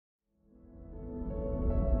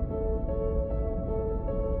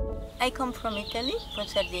I come from Italy, from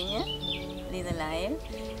Sardinia, Little Isle,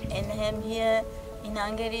 and I'm here in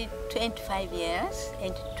Hungary 25 years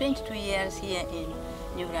and 22 years here in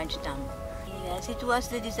Vraja-dhama. Yes, it was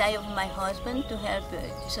the desire of my husband to help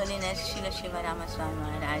His Holiness Srila Shivarama Swami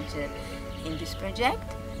Maharaj in this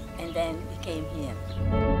project, and then we came here.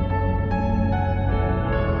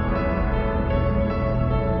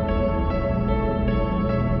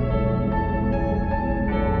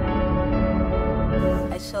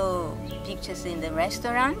 I saw pictures in the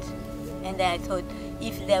restaurant, and I thought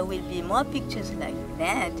if there will be more pictures like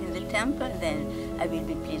that in the temple, then I will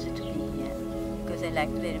be pleased to be here, because I like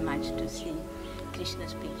very much to see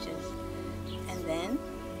Krishna's pictures. And then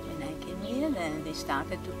when I came here, then they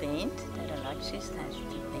started to paint. The Lordship started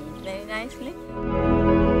to paint very nicely.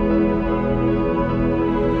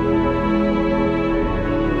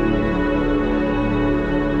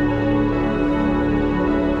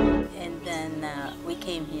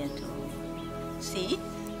 Came here to see,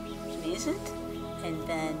 to visit, and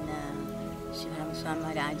then Shivarama Swami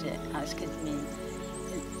Maharaj asked me,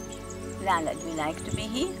 Lala, do you like to be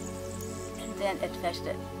here? And then at first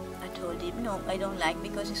I told him, no, I don't like,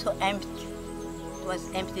 because it's so empty. It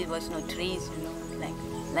was empty, there was no trees, you know,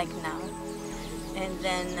 like now. And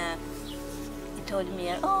then he told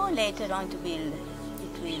me, oh, later on it will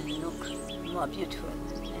look more beautiful.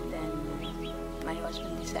 And then my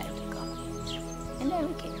husband decided to come. And then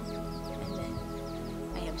we came, and then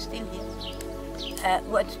I am still here.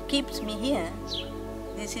 What keeps me here,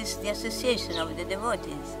 this is the association of the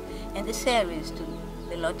devotees and the service to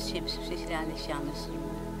the Lordship Sri Radha-Shyama.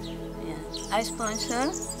 Yeah. I sponsor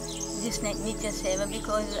this Nitya Seva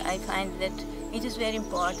because I find that it is very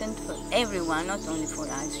important for everyone, not only for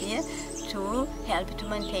us here, to help to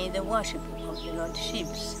maintain the worship of the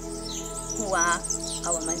Lordships, who are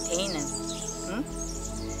our maintainers.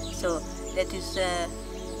 So that is,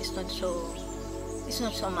 it's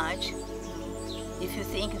not so much. If you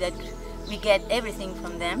think that we get everything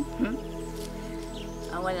from them,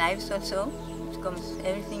 our lives also,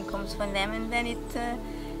 everything comes from them, and then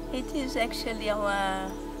it is actually our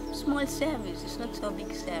small service. It's not so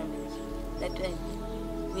big service that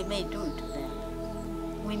we may do to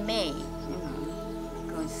them. We may, you know,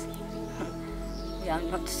 because we are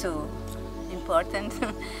not so important.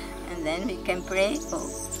 And then we can pray or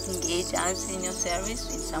engage us in your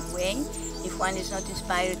service in some way. If one is not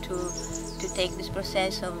inspired to take this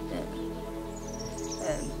process of the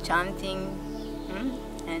chanting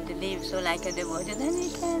and to live so like a devotee, then we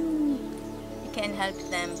can help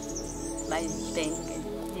them by paying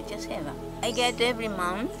Nitya Seva. I get every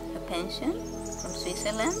month a pension from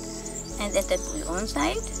Switzerland, and that I put on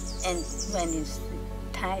side. And when it's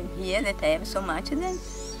time here that I have so much, then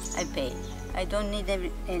I pay. I don't need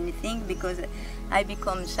anything, because I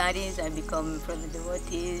become saris, I become from the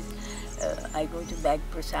devotees, I go to bag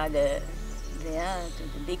prasada there to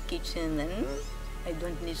the big kitchen, and I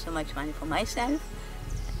don't need so much money for myself,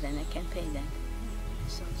 then I can pay that.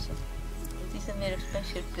 So it is a very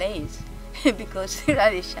special place because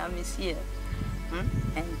Radha-Shyama is here.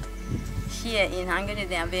 And here in Hungary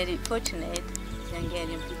they are very fortunate, the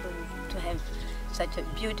Hungarian people, to have such a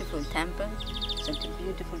beautiful temple, such a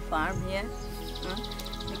beautiful farm here,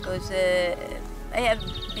 because I have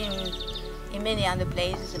been in many other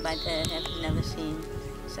places, but I have never seen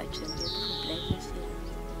such a beautiful place here.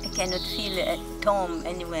 I cannot feel at home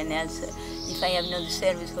anywhere else if I have no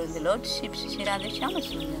service for the Lordship Sri Radha-Shyama.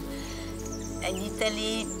 In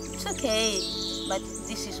Italy, it's okay, but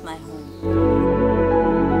this is my home.